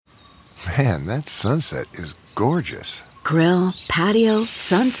Man, that sunset is gorgeous. Grill, patio,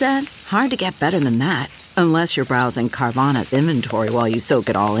 sunset. Hard to get better than that. Unless you're browsing Carvana's inventory while you soak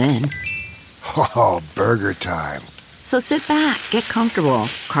it all in. Oh, burger time. So sit back, get comfortable.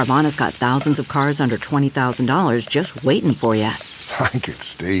 Carvana's got thousands of cars under $20,000 just waiting for you. I could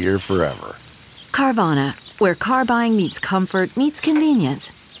stay here forever. Carvana, where car buying meets comfort meets convenience.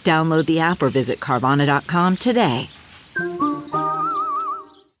 Download the app or visit Carvana.com today.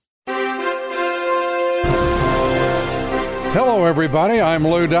 Hello, everybody. I'm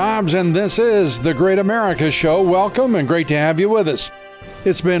Lou Dobbs, and this is The Great America Show. Welcome, and great to have you with us.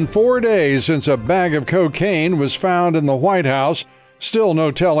 It's been 4 days since a bag of cocaine was found in the White House. Still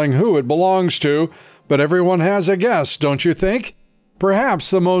no telling who it belongs to, but everyone has a guess, don't you think? Perhaps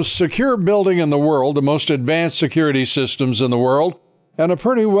the most secure building in the world, the most advanced security systems in the world, and a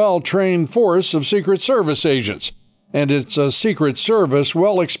pretty well-trained force of Secret Service agents. And it's a Secret Service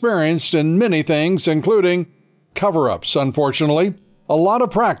well experienced in many things, including cover-ups, unfortunately. A lot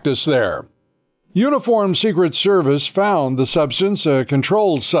of practice there. Uniformed Secret Service found the substance, a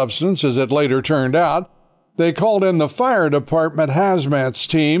controlled substance as it later turned out. They called in the fire department hazmat's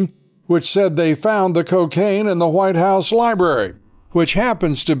team, which said they found the cocaine in the White House library, which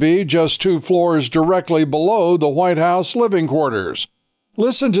happens to be just 2 floors directly below the White House living quarters.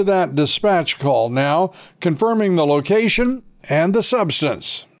 Listen to that dispatch call now, confirming the location and the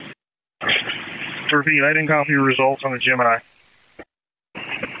substance. To repeat, I didn't copy your results on the Gemini.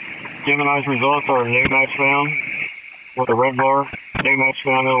 Gemini's results are no match found with a red bar, no match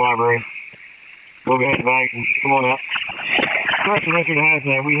found in the library. We'll go ahead and back. Come on up. Correction record has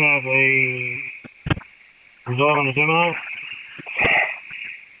that we have a result on the Gemini.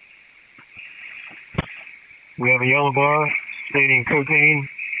 We have a yellow bar stating cocaine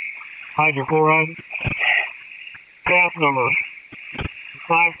hydrochloride. Pass number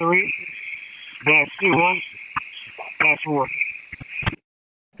 53-21-4.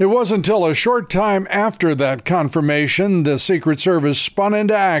 It wasn't until a short time after that confirmation the Secret Service spun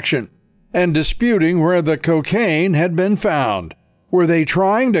into action and disputing where the cocaine had been found. Were they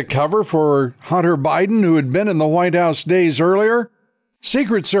trying to cover for Hunter Biden, who had been in the White House days earlier?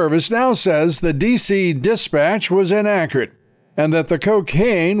 Secret Service now says the D.C. dispatch was inaccurate and that the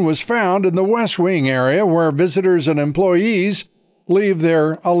cocaine was found in the West Wing area where visitors and employees leave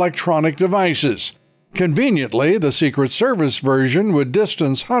their electronic devices. Conveniently, the Secret Service version would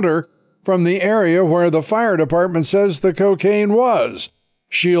distance Hunter from the area where the fire department says the cocaine was,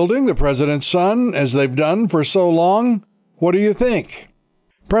 shielding the president's son as they've done for so long. What do you think?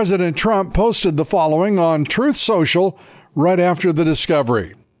 President Trump posted the following on Truth Social right after the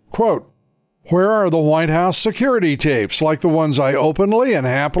discovery. Quote, "Where are the White House security tapes like the ones I openly and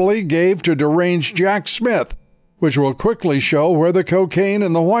happily gave to deranged Jack Smith, which will quickly show where the cocaine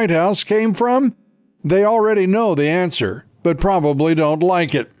in the White House came from? They already know the answer, but probably don't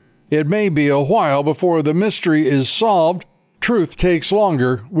like it. It may be a while before the mystery is solved. Truth takes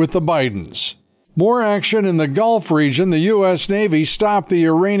longer with the Bidens." More action in the Gulf region. The U.S. Navy stopped the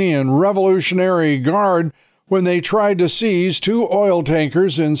Iranian Revolutionary Guard when they tried to seize 2 oil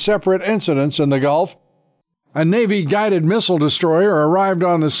tankers in separate incidents in the Gulf. A Navy-guided missile destroyer arrived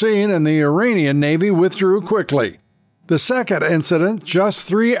on the scene and the Iranian Navy withdrew quickly. The second incident just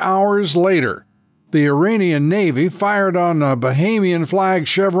 3 hours later. The Iranian Navy fired on a Bahamian-flagged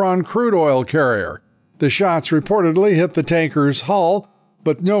Chevron crude oil carrier. The shots reportedly hit the tanker's hull,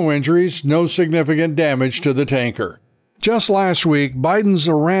 but no injuries, no significant damage to the tanker. Just last week, Biden's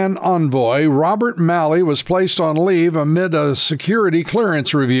Iran envoy, Robert Malley, was placed on leave amid a security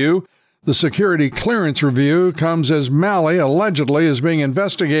clearance review. The security clearance review comes as Malley allegedly is being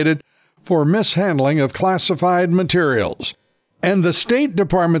investigated for mishandling of classified materials. And the State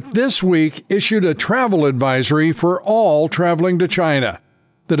Department this week issued a travel advisory for all traveling to China.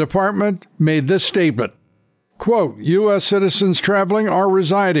 The department made this statement, quote, "U.S. citizens traveling or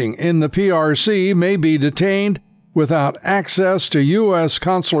residing in the PRC may be detained without access to U.S.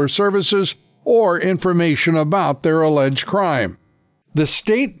 consular services or information about their alleged crime." The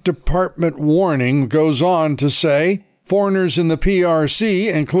State Department warning goes on to say, foreigners in the PRC,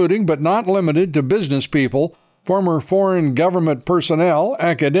 including but not limited to business people, former foreign government personnel,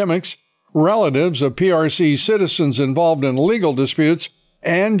 academics, relatives of PRC citizens involved in legal disputes,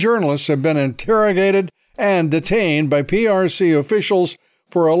 and journalists have been interrogated and detained by PRC officials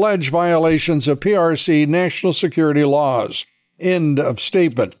for alleged violations of PRC national security laws. End of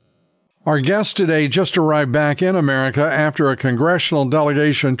statement. Our guest today just arrived back in America after a congressional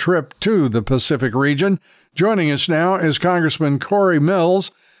delegation trip to the Pacific region. Joining us now is Congressman Corey Mills.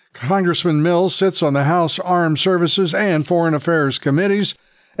 Congressman Mills sits on the House Armed Services and Foreign Affairs Committees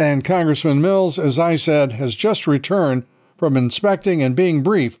And Congressman Mills, as I said, has just returned from inspecting and being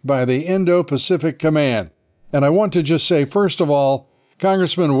briefed by the Indo-Pacific Command. And I want to just say, first of all,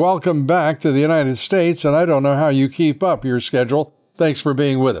 Congressman, welcome back to the United States, and I don't know how you keep up your schedule. Thanks for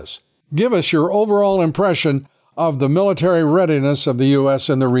being with us. Give us your overall impression of the military readiness of the U.S.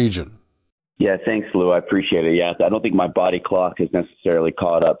 in the region. Yeah, thanks, Lou. I appreciate it. Yeah, I don't think my body clock has necessarily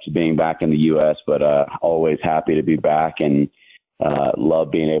caught up to being back in the U.S., but always happy to be back and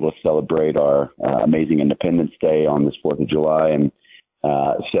love being able to celebrate our amazing Independence Day on this 4th of July. And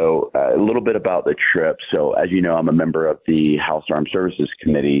so a little bit about the trip. So as you know, I'm a member of the House Armed Services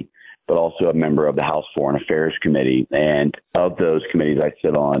Committee, but also a member of the House Foreign Affairs Committee. And of those committees, I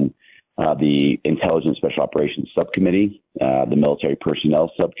sit on the Intelligence Special Operations Subcommittee, the Military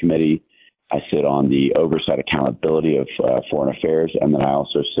Personnel Subcommittee. I sit on the Oversight Accountability of Foreign Affairs, and then I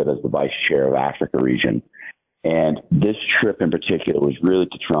also sit as the Vice Chair of Africa Region. And this trip in particular was really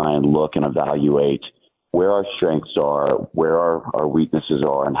to try and look and evaluate where our strengths are, where our weaknesses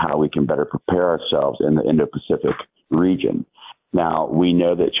are, and how we can better prepare ourselves in the Indo-Pacific region. Now, we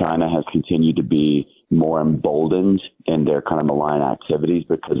know that China has continued to be more emboldened in their kind of malign activities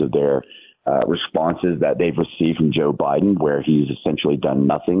because of their responses that they've received from Joe Biden, where he's essentially done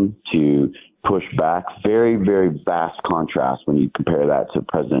nothing to push back. Very, very vast contrast when you compare that to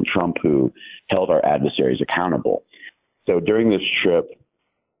President Trump, who held our adversaries accountable. So during this trip,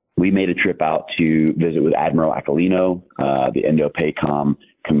 we made a trip out to visit with Admiral Aquilino, the Indo-PACOM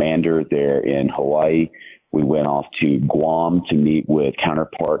commander there in Hawaii. We went off to Guam to meet with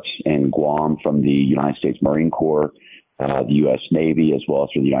counterparts in Guam from the United States Marine Corps, the U.S. Navy, as well as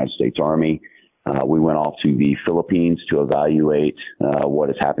from the United States Army. We went off to the Philippines to evaluate what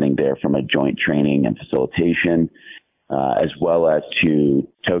is happening there from a joint training and facilitation, as well as to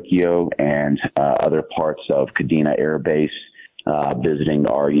Tokyo and other parts of Kadena Air Base, visiting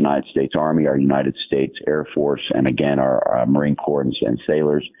our United States Army, our United States Air Force, and again, our Marine Corps and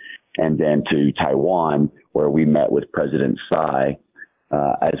sailors, and then to Taiwan, where we met with President Tsai,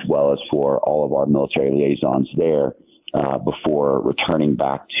 as well as for all of our military liaisons there, before returning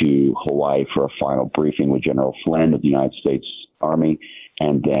back to Hawaii for a final briefing with General Flynn of the United States Army,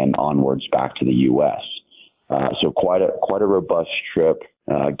 and then onwards back to the U.S. So quite a robust trip,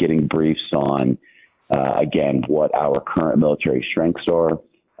 getting briefs on, again, what our current military strengths are,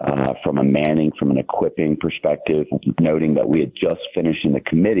 from a manning, from an equipping perspective, noting that we had just finished in the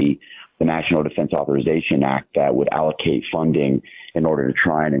committee the National Defense Authorization Act that would allocate funding in order to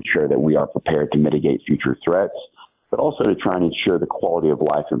try and ensure that we are prepared to mitigate future threats, but also to try and ensure the quality of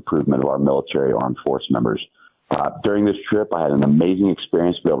life improvement of our military armed force members. During this trip, I had an amazing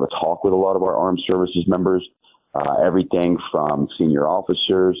experience to be able to talk with a lot of our armed services members, everything from senior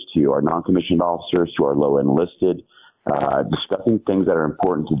officers to our non-commissioned officers to our low enlisted, discussing things that are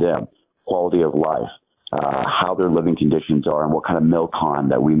important to them, quality of life, how their living conditions are, and what kind of MILCON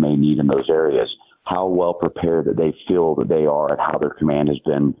that we may need in those areas, how well prepared that they feel that they are, and how their command has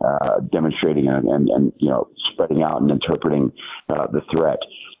been demonstrating and spreading out and interpreting the threat,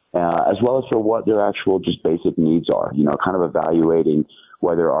 as well as for what their actual just basic needs are, kind of evaluating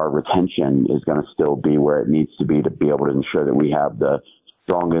whether our retention is going to still be where it needs to be able to ensure that we have the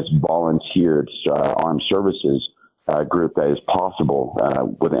strongest volunteered armed services group that is possible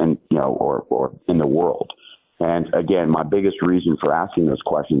within, or in the world. And again, my biggest reason for asking those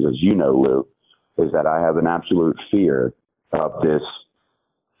questions, as you know, Lou, is that I have an absolute fear of this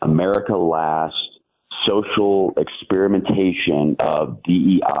America last social experimentation of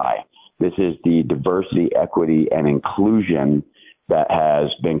DEI. This is the diversity, equity, and inclusion that has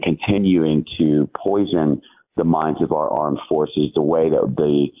been continuing to poison the minds of our armed forces, the way that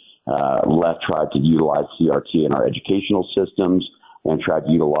the left tried to utilize CRT in our educational systems and tried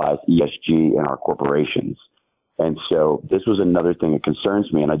to utilize ESG in our corporations. And so this was another thing that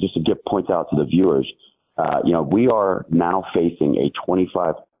concerns me. And I just to point out to the viewers, we are now facing a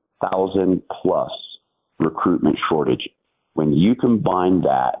 25,000 plus recruitment shortage. When you combine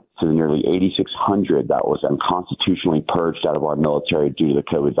that to the nearly 8,600 that was unconstitutionally purged out of our military due to the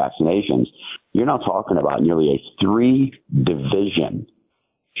COVID vaccinations, you're now talking about nearly a 3-division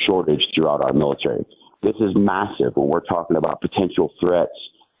shortage throughout our military. This is massive when we're talking about potential threats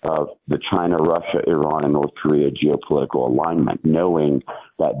of the China, Russia, Iran, and North Korea geopolitical alignment, knowing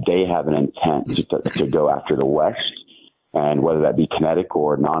that they have an intent to go after the West, and whether that be kinetic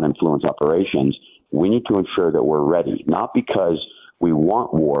or non-influence operations, we need to ensure that we're ready, not because we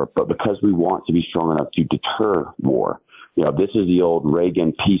want war, but because we want to be strong enough to deter war. This is the old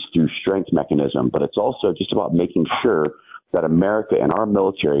Reagan peace through strength mechanism, but it's also just about making sure that America and our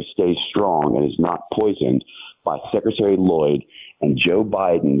military stays strong and is not poisoned by Secretary Lloyd and Joe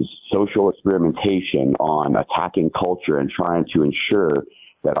Biden's social experimentation on attacking culture and trying to ensure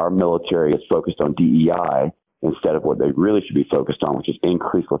that our military is focused on DEI instead of what they really should be focused on, which is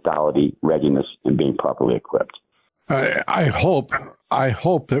increased lethality, readiness, and being properly equipped. I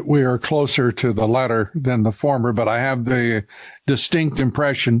hope that we are closer to the latter than the former, but I have the distinct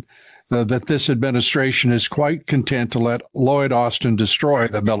impression that this administration is quite content to let Lloyd Austin destroy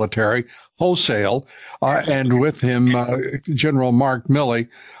the military wholesale, and with him, General Mark Milley,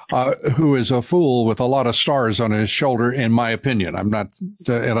 who is a fool with a lot of stars on his shoulder, in my opinion. I'm not,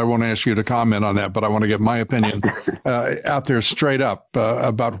 and I won't ask you to comment on that, but I want to get my opinion out there straight up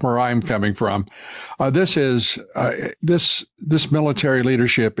about where I'm coming from. This military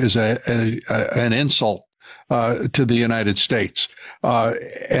leadership is an insult to the United States.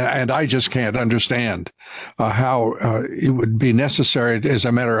 And I just can't understand how it would be necessary as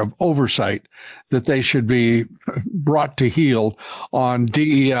a matter of oversight that they should be brought to heel on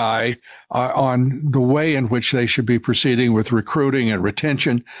DEI, on the way in which they should be proceeding with recruiting and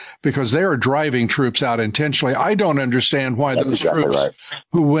retention, because they are driving troops out intentionally. I don't understand why those troops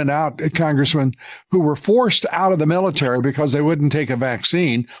who went out, Congressman, who were forced out of the military because they wouldn't take a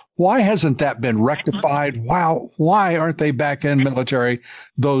vaccine, why hasn't that been rectified? Wow. Why aren't they back in military,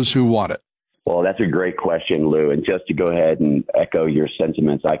 those who want it? Well, that's a great question, Lou. And just to go ahead and echo your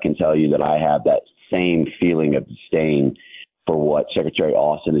sentiments, I can tell you that I have that same feeling of disdain for what Secretary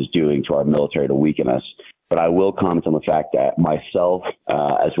Austin is doing to our military to weaken us. But I will comment on the fact that myself,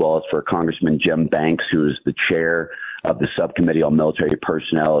 as well as for Congressman Jim Banks, who is the chair of the Subcommittee on Military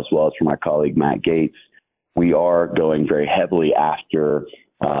Personnel, as well as for my colleague Matt Gaetz, we are going very heavily after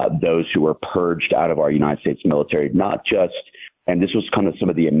those who were purged out of our United States military, not just, and this was kind of some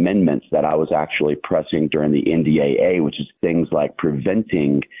of the amendments that I was actually pressing during the NDAA, which is things like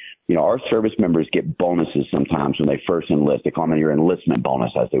preventing, our service members get bonuses sometimes when they first enlist. They call them your enlistment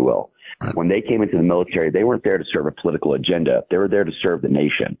bonus, as they will. Right. When they came into the military, they weren't there to serve a political agenda. They were there to serve the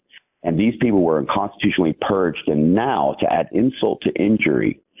nation. And these people were unconstitutionally purged. And now, to add insult to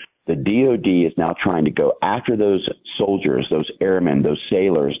injury, the DOD is now trying to go after those soldiers, those airmen, those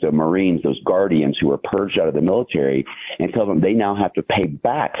sailors, the Marines, those guardians who were purged out of the military, and tell them they now have to pay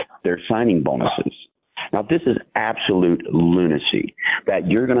back their signing bonuses. Now, this is absolute lunacy that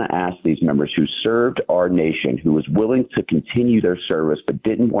you're going to ask these members who served our nation, who was willing to continue their service but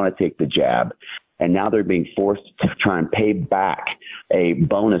didn't want to take the jab, and now they're being forced to try and pay back a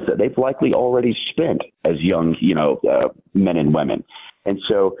bonus that they've likely already spent as young, men and women. And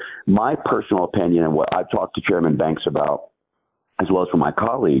so my personal opinion and what I've talked to Chairman Banks about, as well as for my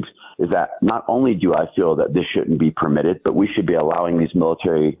colleagues, is that not only do I feel that this shouldn't be permitted, but we should be allowing these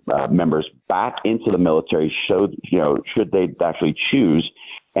military members back into the military, should they actually choose,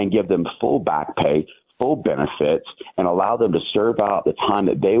 and give them full back pay, full benefits, and allow them to serve out the time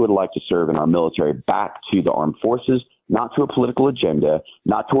that they would like to serve in our military back to the armed forces, not to a political agenda,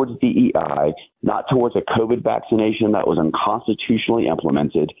 not towards DEI, not towards a COVID vaccination that was unconstitutionally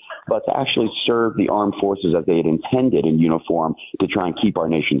implemented, but to actually serve the armed forces as they had intended in uniform to try and keep our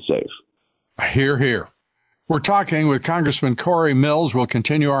nation safe. Hear, hear. We're talking with Congressman Corey Mills. We'll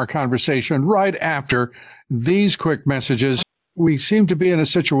continue our conversation right after these quick messages. We seem to be in a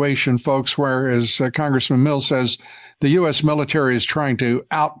situation, folks, where, as Congressman Mills says, the U.S. military is trying to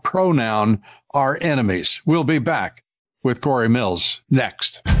out-pronoun our enemies. We'll be back with Corey Mills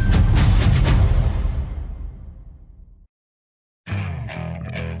next.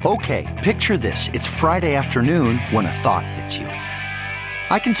 Okay, picture this. It's Friday afternoon when a thought hits you.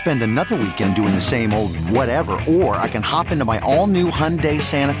 I can spend another weekend doing the same old whatever, or I can hop into my all-new Hyundai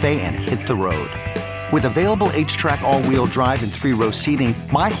Santa Fe and hit the road. With available H-Track all-wheel drive and 3-row seating,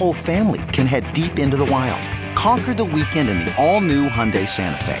 my whole family can head deep into the wild. Conquer the weekend in the all-new Hyundai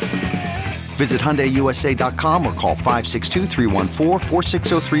Santa Fe. Visit HyundaiUSA.com or call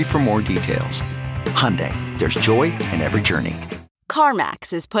 562-314-4603 for more details. Hyundai, there's joy in every journey.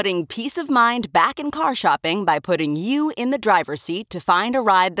 CarMax is putting peace of mind back in car shopping by putting you in the driver's seat to find a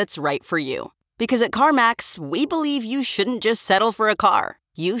ride that's right for you. Because at CarMax, we believe you shouldn't just settle for a car.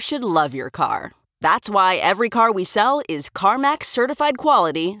 You should love your car. That's why every car we sell is CarMax certified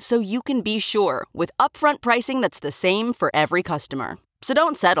quality, so you can be sure with upfront pricing that's the same for every customer. So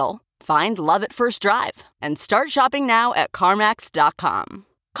don't settle. Find love at first drive and start shopping now at CarMax.com.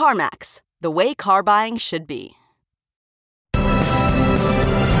 CarMax, the way car buying should be.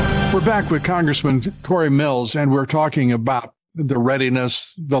 We're back with Congressman Corey Mills, and we're talking about the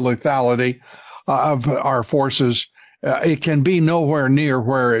readiness, the lethality of our forces, it can be nowhere near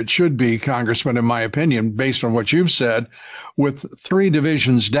where it should be, Congressman, in my opinion, based on what you've said, with 3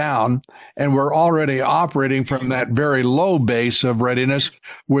 divisions down, and we're already operating from that very low base of readiness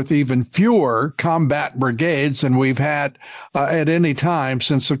with even fewer combat brigades than we've had at any time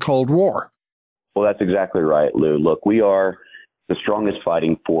since the Cold War. Well, that's exactly right, Lou. Look, we are the strongest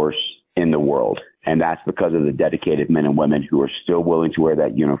fighting force in the world, and that's because of the dedicated men and women who are still willing to wear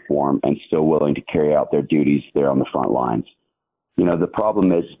that uniform and still willing to carry out their duties there on the front lines. You know, the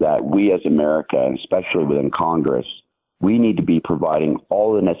problem is that we as America, and especially within Congress, we need to be providing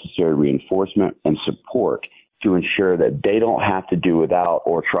all the necessary reinforcement and support to ensure that they don't have to do without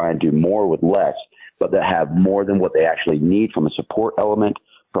or try and do more with less, but that have more than what they actually need from a support element,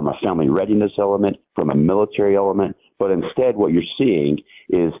 from a family readiness element, from a military element. But instead, what you're seeing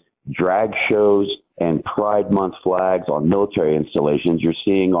is drag shows and Pride Month flags on military installations. You're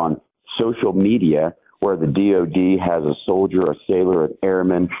seeing on social media where the DOD has a soldier, a sailor, an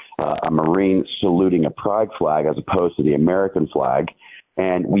airman, a Marine saluting a pride flag as opposed to the American flag.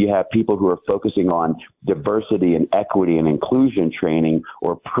 And we have people who are focusing on diversity and equity and inclusion training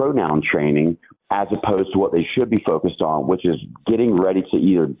or pronoun training as opposed to what they should be focused on, which is getting ready to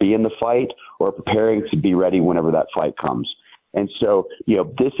either be in the fight or preparing to be ready whenever that fight comes. And so, you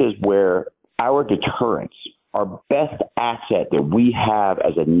know, this is where our deterrence, our best asset that we have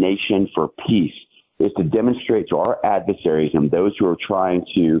as a nation for peace, is to demonstrate to our adversaries and those who are trying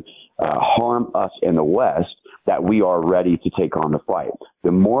to harm us in the West that we are ready to take on the fight.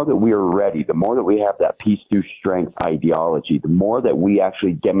 The more that we are ready, the more that we have that peace through strength ideology, the more that we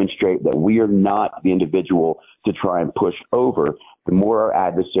actually demonstrate that we are not the individual to try and push over, the more our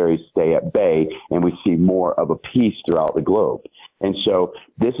adversaries stay at bay and we see more of a peace throughout the globe. And so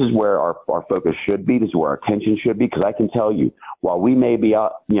this is where our focus should be. This is where our attention should be, because I can tell you, while we may be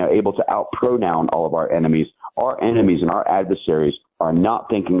able to out-pronoun all of our enemies and our adversaries are not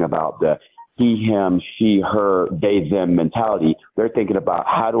thinking about the he, him, she, her, they, them mentality. They're thinking about,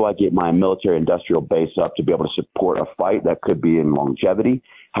 how do I get my military industrial base up to be able to support a fight that could be in longevity?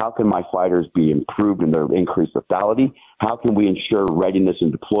 How can my fighters be improved in their increased lethality? How can we ensure readiness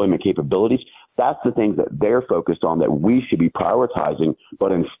and deployment capabilities? That's the things that they're focused on that we should be prioritizing.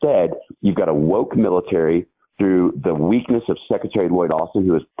 But instead, you've got a woke military through the weakness of Secretary Lloyd Austin,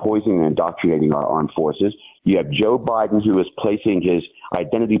 who is poisoning and indoctrinating our armed forces. You have Joe Biden, who is placing his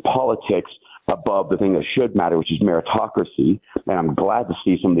identity politics above the thing that should matter, which is meritocracy. And I'm glad to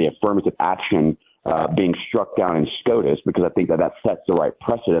see some of the affirmative action being struck down in SCOTUS, because I think that sets the right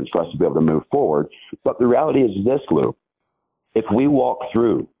precedence for us to be able to move forward. But the reality is this, Lou. If we walk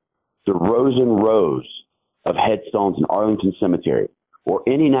through the rows and rows of headstones in Arlington Cemetery or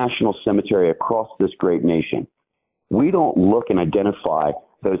any national cemetery across this great nation, we don't look and identify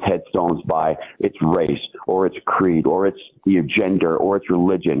those headstones by its race or its creed or its gender or its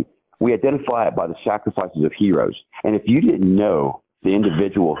religion. We identify it by the sacrifices of heroes. And if you didn't know the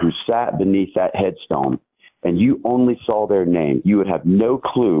individual who sat beneath that headstone and you only saw their name, you would have no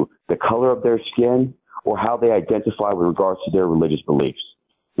clue the color of their skin or how they identify with regards to their religious beliefs.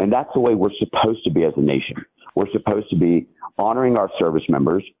 And that's the way we're supposed to be as a nation. We're supposed to be honoring our service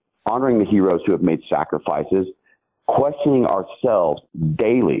members, honoring the heroes who have made sacrifices, questioning ourselves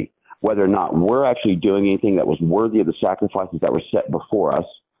daily whether or not we're actually doing anything that was worthy of the sacrifices that were set before us,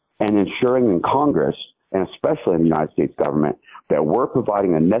 and ensuring in Congress, and especially in the United States government, that we're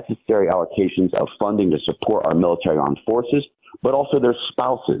providing the necessary allocations of funding to support our military armed forces, but also their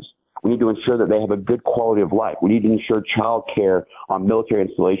spouses. We need to ensure that they have a good quality of life. We need to ensure child care on military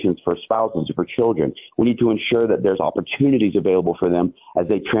installations for spouses or for children. We need to ensure that there's opportunities available for them as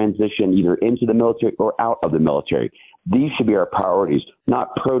they transition either into the military or out of the military. These should be our priorities,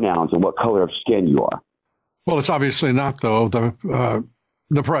 not pronouns and what color of skin you are. Well, it's obviously not, though,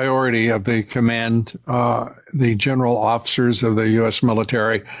 the priority of the command, the general officers of the U.S.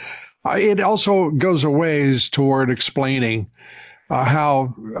 military. It also goes a ways toward explaining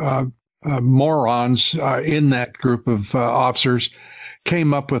how morons in that group of officers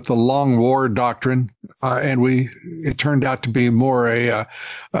came up with the long war doctrine, and it turned out to be more a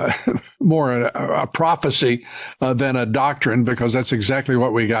prophecy than a doctrine, because that's exactly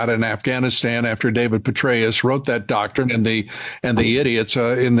what we got in Afghanistan after David Petraeus wrote that doctrine, and the idiots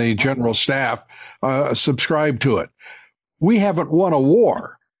in the general staff subscribed to it. We haven't won a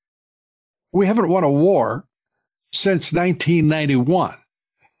war. We haven't won a war since 1991.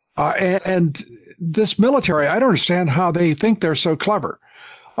 And this military, I don't understand how they think they're so clever.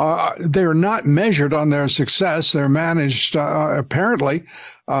 they're not measured on their success. They're managed apparently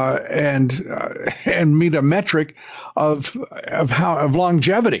and meet a metric of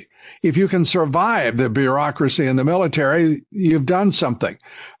longevity. If you can survive the bureaucracy in the military, you've done something.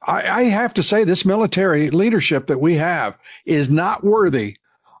 I have to say, this military leadership that we have is not worthy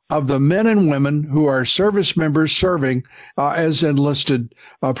of the men and women who are service members serving as enlisted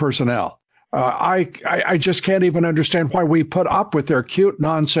personnel. I just can't even understand why we put up with their cute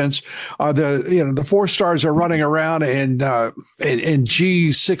nonsense. The 4-stars are running around in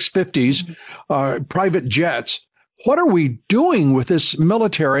G650s, private jets. What are we doing with this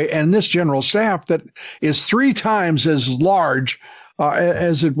military and this general staff that is 3 times as large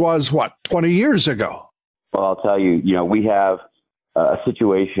as it was, 20 years ago? Well, I'll tell you, we have a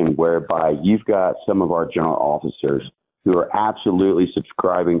situation whereby you've got some of our general officers who are absolutely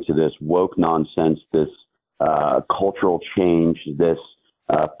subscribing to this woke nonsense, this cultural change, this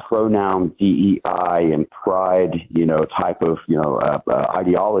pronoun DEI and pride, type of,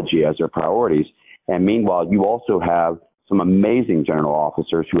 ideology as their priorities. And meanwhile, you also have some amazing general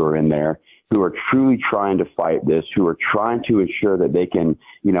officers who are in there who are truly trying to fight this, who are trying to ensure that they can,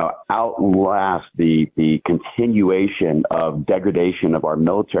 outlast the continuation of degradation of our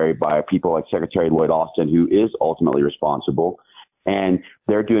military by people like Secretary Lloyd Austin, who is ultimately responsible. And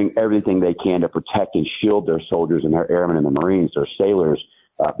they're doing everything they can to protect and shield their soldiers and their airmen and the Marines, their sailors,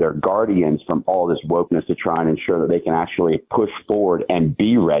 their guardians from all this wokeness to try and ensure that they can actually push forward and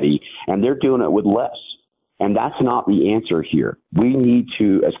be ready. And they're doing it with less. And that's not the answer here. We need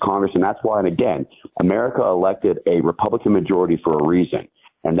to, as Congress, and that's why, and again, America elected a Republican majority for a reason.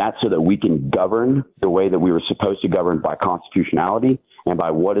 And that's so that we can govern the way that we were supposed to govern by constitutionality and by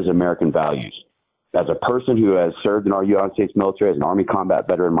what is American values. As a person who has served in our United States military as an Army combat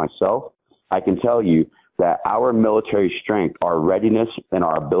veteran myself, I can tell you that our military strength, our readiness, and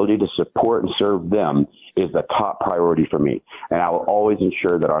our ability to support and serve them is the top priority for me. And I will always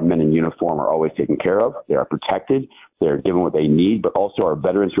ensure that our men in uniform are always taken care of. They are protected. They're given what they need, but also our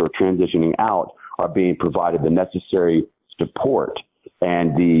veterans who are transitioning out are being provided the necessary support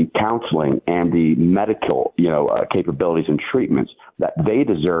and the counseling and the medical, capabilities and treatments that they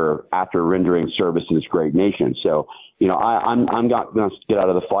deserve after rendering service to this great nation. So, I'm not going to get out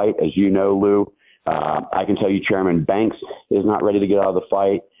of the fight, as you know, Lou. I can tell you Chairman Banks is not ready to get out of the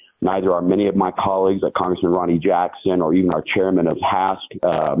fight. Neither are many of my colleagues, like Congressman Ronnie Jackson, or even our chairman of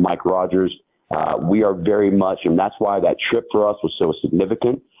HASC, Mike Rogers. We are very much, and that's why that trip for us was so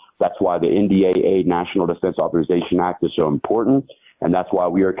significant. That's why the NDAA, National Defense Authorization Act, is so important. And that's why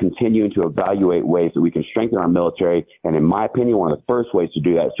we are continuing to evaluate ways that we can strengthen our military. And in my opinion, one of the first ways to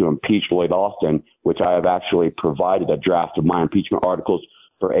do that is to impeach Lloyd Austin, which I have actually provided a draft of my impeachment articles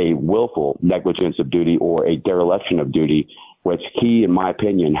for a willful negligence of duty or a dereliction of duty, which he, in my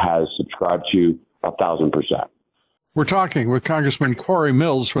opinion, has subscribed to 1,000%. We're talking with Congressman Corey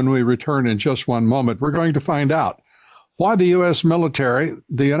Mills when we return in just one moment. We're going to find out why the U.S. military,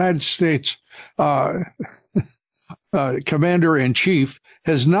 the United States Commander-in-Chief,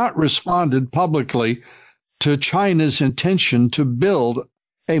 has not responded publicly to China's intention to build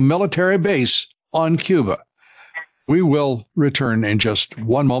a military base on Cuba. We will return in just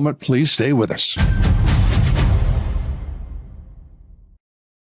one moment. Please stay with us.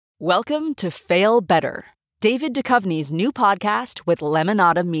 Welcome to Fail Better, David Duchovny's new podcast with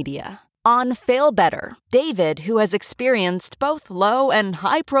Lemonada Media. On Fail Better, David, who has experienced both low and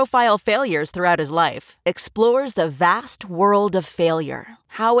high-profile failures throughout his life, explores the vast world of failure,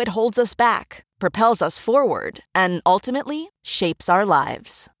 how it holds us back, propels us forward, and ultimately shapes our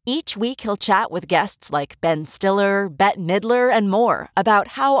lives. Each week he'll chat with guests like Ben Stiller, Bette Midler, and more about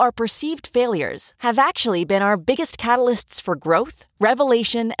how our perceived failures have actually been our biggest catalysts for growth,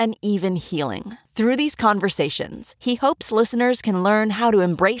 revelation, and even healing. Through these conversations, he hopes listeners can learn how to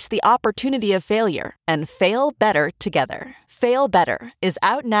embrace the opportunity of failure and fail better together. Fail Better is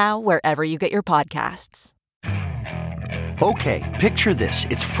out now wherever you get your podcasts. Okay, picture this.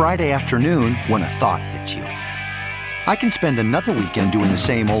 It's Friday afternoon when a thought hits you. I can spend another weekend doing the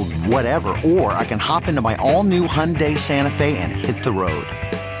same old whatever, or I can hop into my all-new Hyundai Santa Fe and hit the road.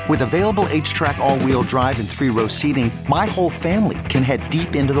 With available H-Track all-wheel drive and 3-row seating, my whole family can head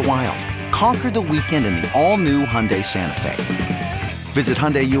deep into the wild. Conquer the weekend in the all-new Hyundai Santa Fe. Visit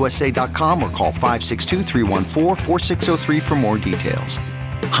HyundaiUSA.com or call 562-314-4603 for more details.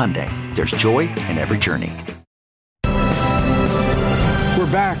 Hyundai, there's joy in every journey.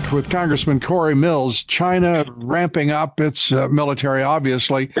 We're back with Congressman Corey Mills. China ramping up its military,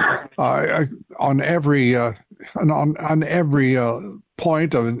 obviously, on every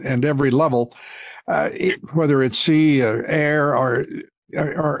point and every level, whether it's sea, air, or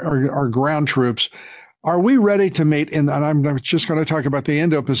our ground troops. Are we ready to meet? And I'm just going to talk about the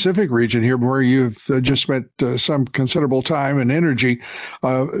Indo-Pacific region here, where you've just spent some considerable time and energy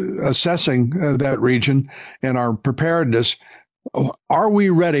assessing that region and our preparedness. Are we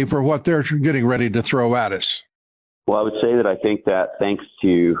ready for what they're getting ready to throw at us? Well, I would say that I think that thanks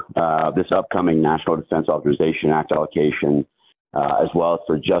to this upcoming National Defense Authorization Act allocation, as well as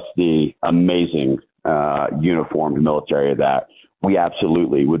for just the amazing uniformed military that we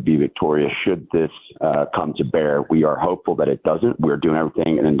absolutely would be victorious should this come to bear. We are hopeful that it doesn't. We're doing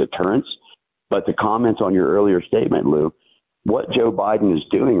everything in deterrence. But to comment on your earlier statement, Lou, what Joe Biden is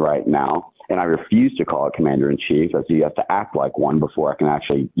doing right now, and I refuse to call it commander-in-chief, as he has to act like one before I can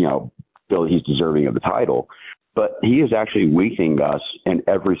actually, feel he's deserving of the title. But he is actually weakening us in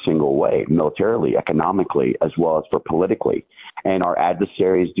every single way, militarily, economically, as well as for politically. And our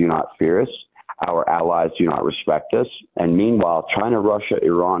adversaries do not fear us. Our allies do not respect us. And meanwhile, China, Russia,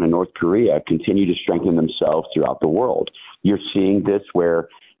 Iran, and North Korea continue to strengthen themselves throughout the world. You're seeing this where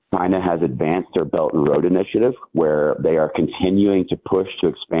China has advanced their Belt and Road Initiative, where they are continuing to push to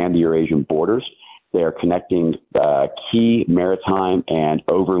expand the Eurasian borders. They are connecting key maritime and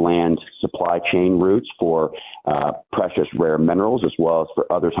overland supply chain routes for precious rare minerals, as well as for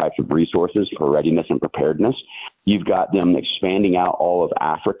other types of resources for readiness and preparedness. You've got them expanding out all of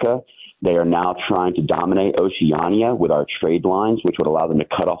Africa. They are now trying to dominate Oceania with our trade lines, which would allow them to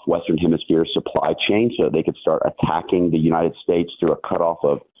cut off Western Hemisphere supply chain so that they could start attacking the United States through a cutoff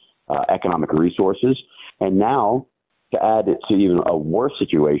of economic resources. And now, to add it to even a worse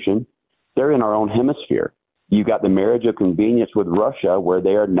situation, they're in our own hemisphere. You've got the marriage of convenience with Russia, where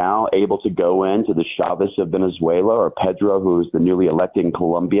they are now able to go into the Chavez of Venezuela, or Pedro, who is the newly elected in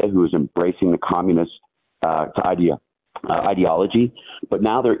Colombia, who is embracing the communist ideology. But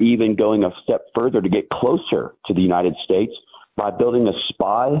now they're even going a step further to get closer to the United States by building a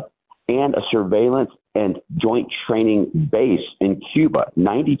spy and a surveillance and joint training base in Cuba,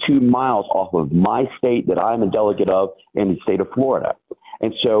 92 miles off of my state that I'm a delegate of in the state of Florida.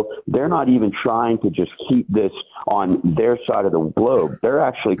 And so they're not even trying to just keep this on their side of the globe. They're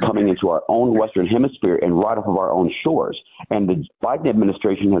actually coming into our own Western Hemisphere and right off of our own shores. And the Biden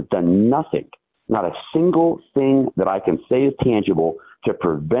administration has done nothing, not a single thing that I can say is tangible to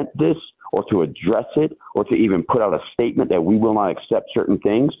prevent this or to address it or to even put out a statement that we will not accept certain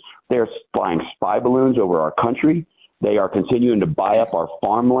things. They're flying spy balloons over our country. They are continuing to buy up our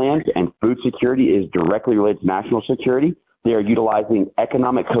farmland, and food security is directly related to national security. They are utilizing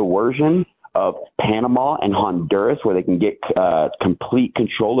economic coercion of Panama and Honduras, where they can get complete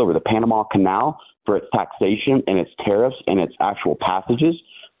control over the Panama Canal for its taxation and its tariffs and its actual passages.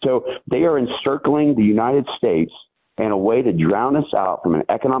 So they are encircling the United States in a way to drown us out from an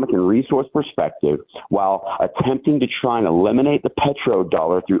economic and resource perspective, while attempting to try and eliminate the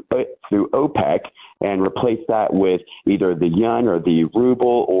petrodollar through OPEC and replace that with either the yuan or the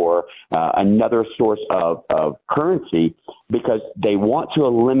ruble or another source of currency, because they want to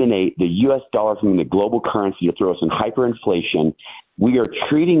eliminate the U.S. dollar from the global currency to throw us in hyperinflation. We are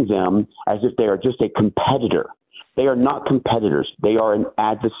treating them as if they are just a competitor. They are not competitors. They are an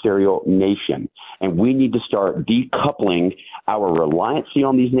adversarial nation. And we need to start decoupling our reliancy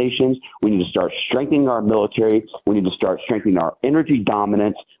on these nations. We need to start strengthening our military. We need to start strengthening our energy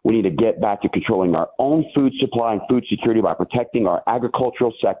dominance. We need to get back to controlling our own food supply and food security by protecting our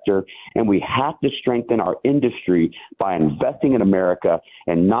agricultural sector. And we have to strengthen our industry by investing in America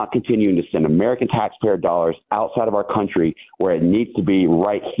and not continuing to send American taxpayer dollars outside of our country, where it needs to be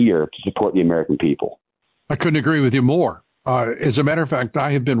right here to support the American people. I couldn't agree with you more. As a matter of fact,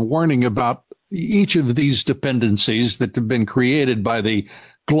 I have been warning about each of these dependencies that have been created by the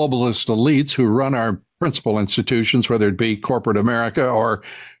globalist elites who run our principal institutions, whether it be corporate America, or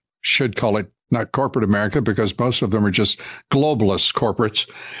should call it not corporate America, because most of them are just globalist corporates,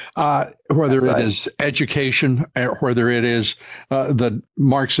 whether it is education, whether it is the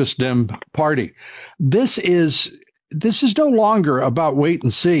Marxist Dem Party. This is no longer about wait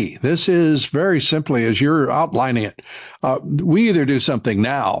and see. This is very simply, as you're outlining it, we either do something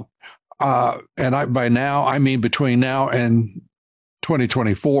now, and by now, I mean between now and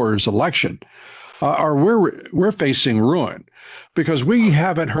 2024's election, or we're facing ruin, because we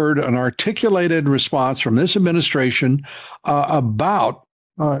haven't heard an articulated response from this administration about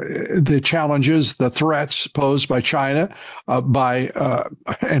the challenges, the threats posed by China,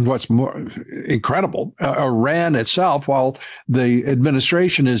 and what's more incredible, Iran itself, while the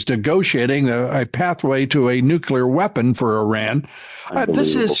administration is negotiating a pathway to a nuclear weapon for Iran.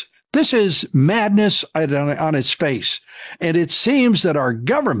 This is madness on its face. And it seems that our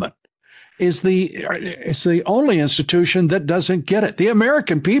government is the only institution that doesn't get it. The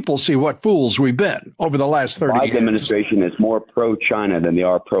American people see what fools we've been over the last 30 years. Biden administration is more pro-China than they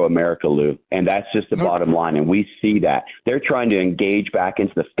are pro-America, Lou, and that's just the bottom line, and we see that. They're trying to engage back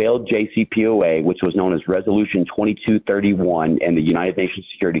into the failed JCPOA, which was known as Resolution 2231 in the United Nations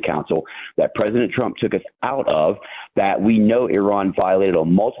Security Council, that President Trump took us out of, that we know Iran violated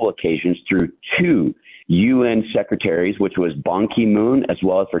on multiple occasions through two UN secretaries, which was Ban Ki-moon as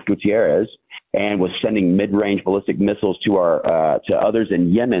well as for Gutierrez, and was sending mid-range ballistic missiles to others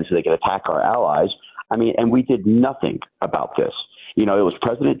in Yemen so they could attack our allies. I mean, and we did nothing about this. You know, it was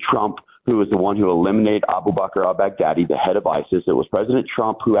President Trump who was the one who eliminated Abu Bakr al-Baghdadi, the head of ISIS. It was President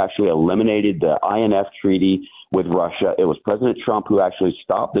Trump who actually eliminated the INF treaty with Russia. It was President Trump who actually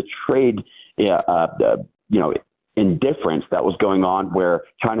stopped the trade, indifference that was going on where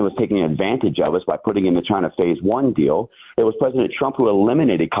China was taking advantage of us by putting in the China Phase 1 deal. It was President Trump who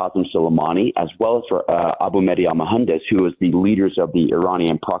eliminated Qasem Soleimani as well as for Abu Mahdi al-Mohandes, who was the leaders of the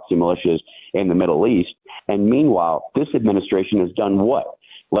Iranian proxy militias in the Middle East. And meanwhile, this administration has done what?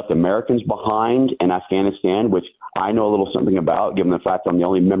 Left Americans behind in Afghanistan, which I know a little something about, given the fact I'm the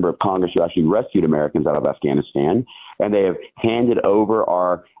only member of Congress who actually rescued Americans out of Afghanistan. And they have handed over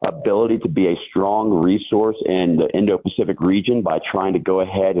our ability to be a strong resource in the Indo-Pacific region by trying to go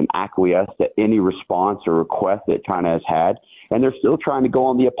ahead and acquiesce to any response or request that China has had. And they're still trying to go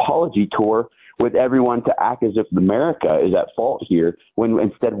on the apology tour with everyone to act as if America is at fault here, when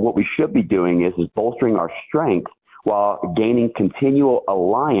instead what we should be doing is bolstering our strength while gaining continual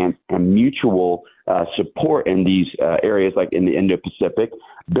alliance and mutual support in these areas like in the Indo-Pacific,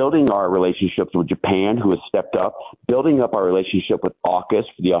 building our relationships with Japan, who has stepped up, building up our relationship with AUKUS,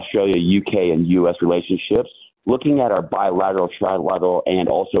 the Australia, UK, and US relationships, looking at our bilateral, trilateral, and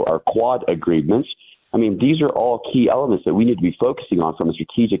also our Quad agreements. I mean, these are all key elements that we need to be focusing on from a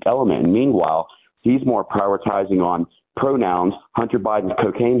strategic element. And meanwhile, he's more prioritizing on pronouns, Hunter Biden's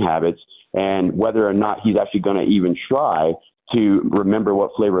cocaine habits, and whether or not he's actually going to even try to remember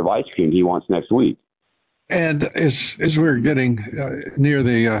what flavor of ice cream he wants next week. And as we're getting near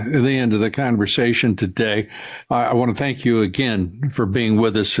the end of the conversation today, I want to thank you again for being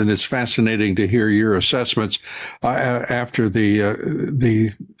with us, and it's fascinating to hear your assessments after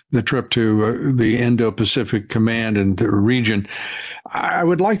the trip to the Indo-Pacific Command and the region. I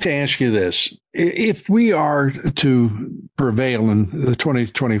would like to ask you this. If we are to prevail in the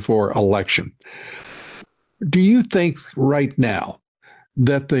 2024 election, do you think right now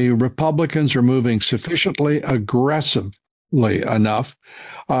that the Republicans are moving sufficiently aggressively enough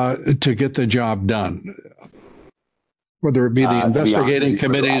to get the job done? Whether it be the investigating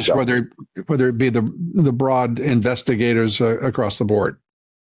committees, whether it be the broad investigators across the board.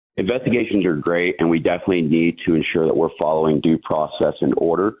 Investigations are great, and we definitely need to ensure that we're following due process and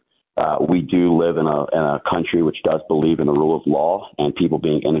order. We do live in a country which does believe in the rule of law and people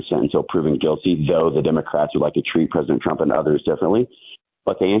being innocent until proven guilty, though the Democrats would like to treat President Trump and others differently.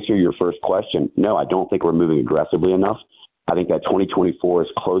 But to answer your first question, no, I don't think we're moving aggressively enough. I think that 2024 is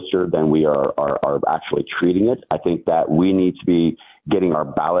closer than we are actually treating it. I think that we need to be getting our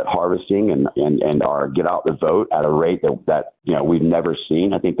ballot harvesting and our get out the vote at a rate that we've never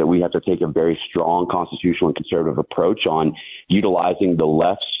seen. I think that we have to take a very strong constitutional and conservative approach on utilizing the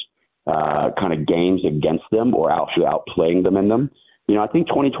left's kind of games against them or actually outplaying them in them. I think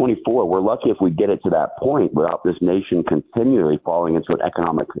 2024, we're lucky if we get it to that point without this nation continually falling into an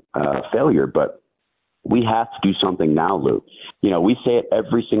economic failure. But we have to do something now, Lou. We say it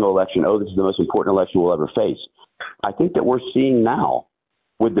every single election, this is the most important election we'll ever face. I think that we're seeing now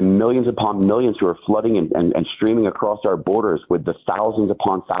with the millions upon millions who are flooding and streaming across our borders, with the thousands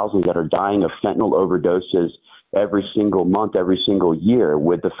upon thousands that are dying of fentanyl overdoses every single month, every single year,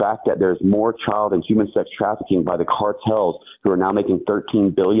 with the fact that there's more child and human sex trafficking by the cartels who are now making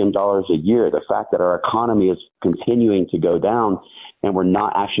 $13 billion a year, the fact that our economy is continuing to go down and we're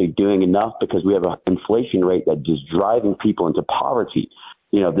not actually doing enough because we have an inflation rate that is driving people into poverty.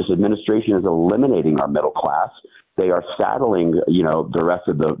 This administration is eliminating our middle class. They are saddling, the rest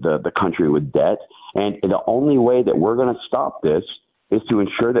of the country with debt. And the only way that we're going to stop this is to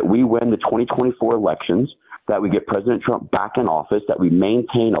ensure that we win the 2024 elections, that we get President Trump back in office, that we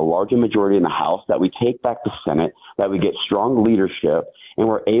maintain a larger majority in the House, that we take back the Senate, that we get strong leadership, and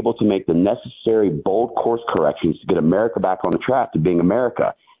we're able to make the necessary bold course corrections to get America back on the track to being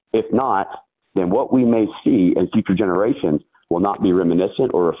America. If not, then what we may see in future generations will not be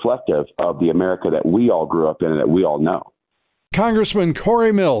reminiscent or reflective of the America that we all grew up in and that we all know. Congressman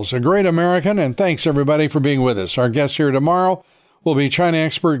Corey Mills, a great American, and thanks everybody for being with us. Our guest here tomorrow will be China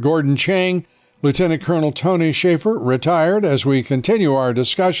expert Gordon Chang, Lieutenant Colonel Tony Shaffer, retired, as we continue our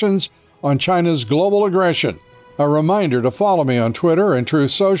discussions on China's global aggression. A reminder to follow me on Twitter and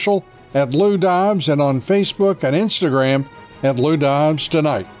Truth Social at Lou Dobbs and on Facebook and Instagram at Lou Dobbs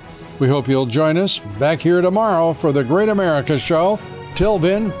Tonight. We hope you'll join us back here tomorrow for the Great America Show. Till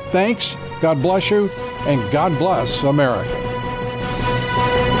then, thanks, God bless you, and God bless America.